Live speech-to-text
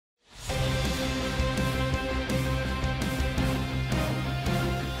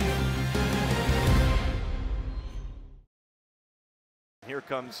here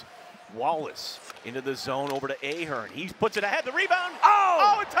comes Wallace into the zone over to Ahern. He puts it ahead, the rebound.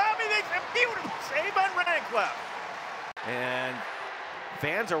 Oh, and Tommy makes a beautiful save on Rancliffe. And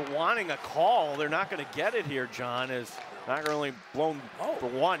fans are wanting a call. They're not going to get it here, John, as Niagara only blown for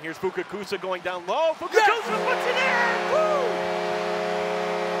one. Here's Fukakusa going down low. Fukakusa puts it in! Woo!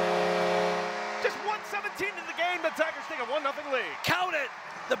 Just 1:17 in the game, the Tigers take a 1-0 lead. Count it!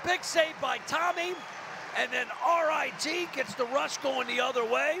 The big save by Tommy, and then RIT gets the rush going the other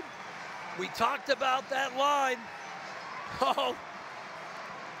way. We talked about that line. Oh,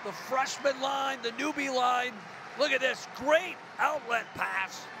 the freshman line, the newbie line. Look at this, great outlet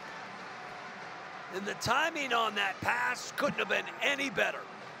pass. And the timing on that pass couldn't have been any better.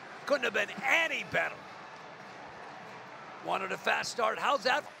 Couldn't have been any better. Wanted a fast start, how's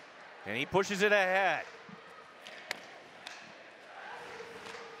that? And he pushes it ahead.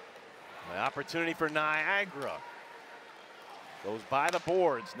 The opportunity for Niagara. Goes by the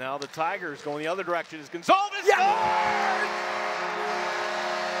boards. Now the Tigers going the other direction as Gonzalez scores!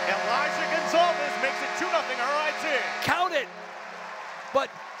 Elijah Gonzalez makes it 2-0 RIT. Count it. But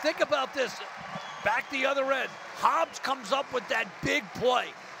think about this. Back the other end. Hobbs comes up with that big play,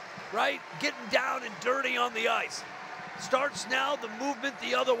 right? Getting down and dirty on the ice. Starts now the movement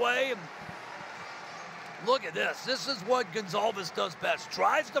the other way. And look at this. This is what Gonzalez does best.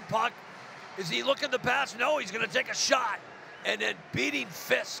 Drives the puck. Is he looking to pass? No, he's going to take a shot. And then beating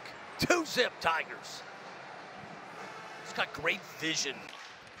Fisk. 2-zip Tigers. He's got great vision.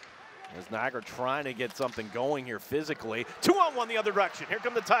 As Niagara trying to get something going here physically. 2-on-1 the other direction. Here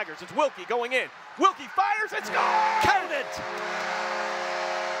come the Tigers. It's Wilkie going in. Wilkie fires and scores! Count it!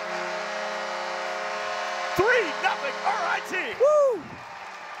 3-0 RIT. Woo!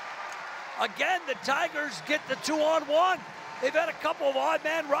 Again, the Tigers get the 2-on-1. They've had a couple of odd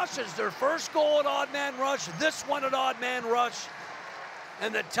man rushes. Their first goal an odd man rush, this one an odd man rush.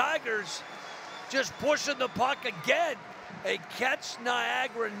 And the Tigers just pushing the puck again. They catch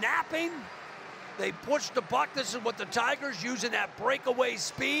Niagara napping. They push the puck. This is what the Tigers using that breakaway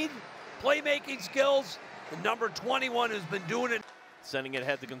speed, playmaking skills. And number 21 has been doing it. Sending it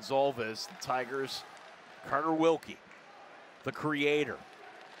ahead to Gonzalez. The Tigers, Carter Wilkie, the creator.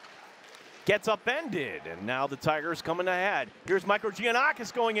 Gets upended, and now the Tigers coming ahead. Here's Micro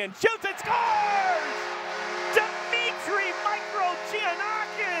Giannakis going in. Shoots and scores! Dimitri Micro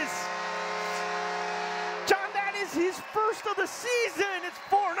Giannakis! John, that is his first of the season. It's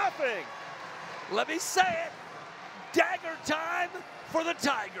 4-0. Let me say it. Dagger time for the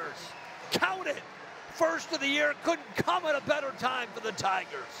Tigers. Count it. First of the year. Couldn't come at a better time for the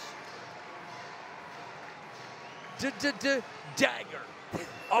Tigers. Dagger.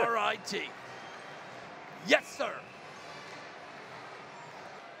 RIT. Yes, sir.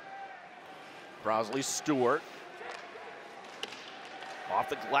 Crosley Stewart. Off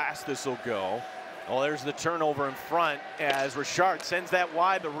the glass this will go. Oh, there's the turnover in front as Richard sends that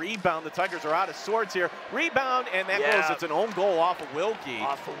wide. The rebound. The Tigers are out of sorts here. Rebound, and that goes. It's an own goal off of Wilkie.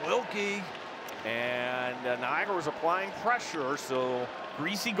 Off of Wilkie. And Niagara was applying pressure, so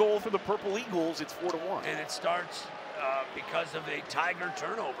greasy goal for the Purple Eagles. It's 4-1. And it starts because of a Tiger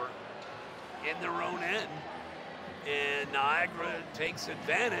turnover in their own end. And Niagara takes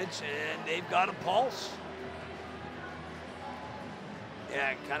advantage, and they've got a pulse.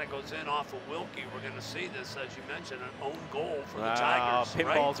 Yeah, it kind of goes in off of Wilkie. We're going to see this, as you mentioned, an own goal for the Tigers.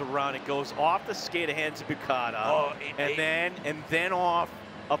 Pinballs around. It goes off the skate of hands of Bukata, and then off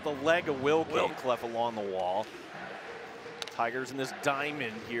of the leg of Wilkie. Clef along the wall. Tigers in this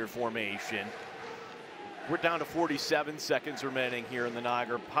diamond here formation. We're down to 47 seconds remaining here in the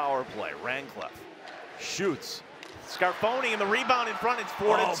Niagara power play. Rancliffe shoots. Scarfoni and the rebound in front. It's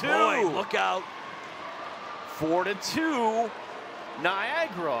 4-2. Oh boy, look out. 4-2.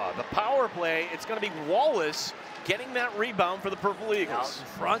 Niagara, the power play. It's going to be Wallace getting that rebound for the Purple Eagles. Out in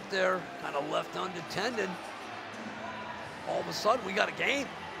front there, kind of left unattended. All of a sudden, we got a game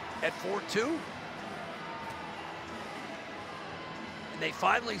at 4-2. And they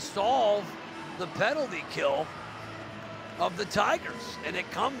finally solve the penalty kill of the Tigers, and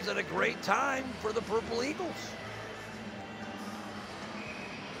it comes at a great time for the Purple Eagles.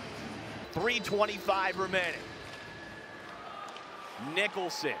 3:25 remaining.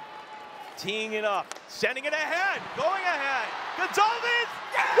 Nicholson teeing it up, sending it ahead, going ahead. Gonzalez,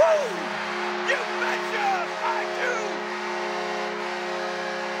 yes! Woo! You betcha, I do!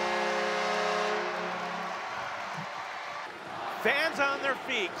 Fans on their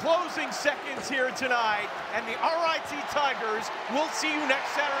feet, closing seconds here tonight, and the RIT Tigers will see you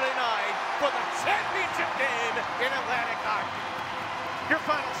next Saturday night for the championship game in Atlantic Hockey. Your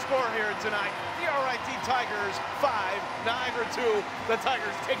final score here tonight, the RIT Tigers 5, Niagara 2. The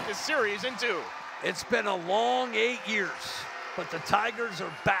Tigers take the series in 2. It's been a long 8 years, but the Tigers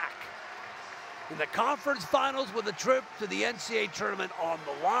are back in the conference finals with a trip to the NCAA tournament on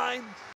the line.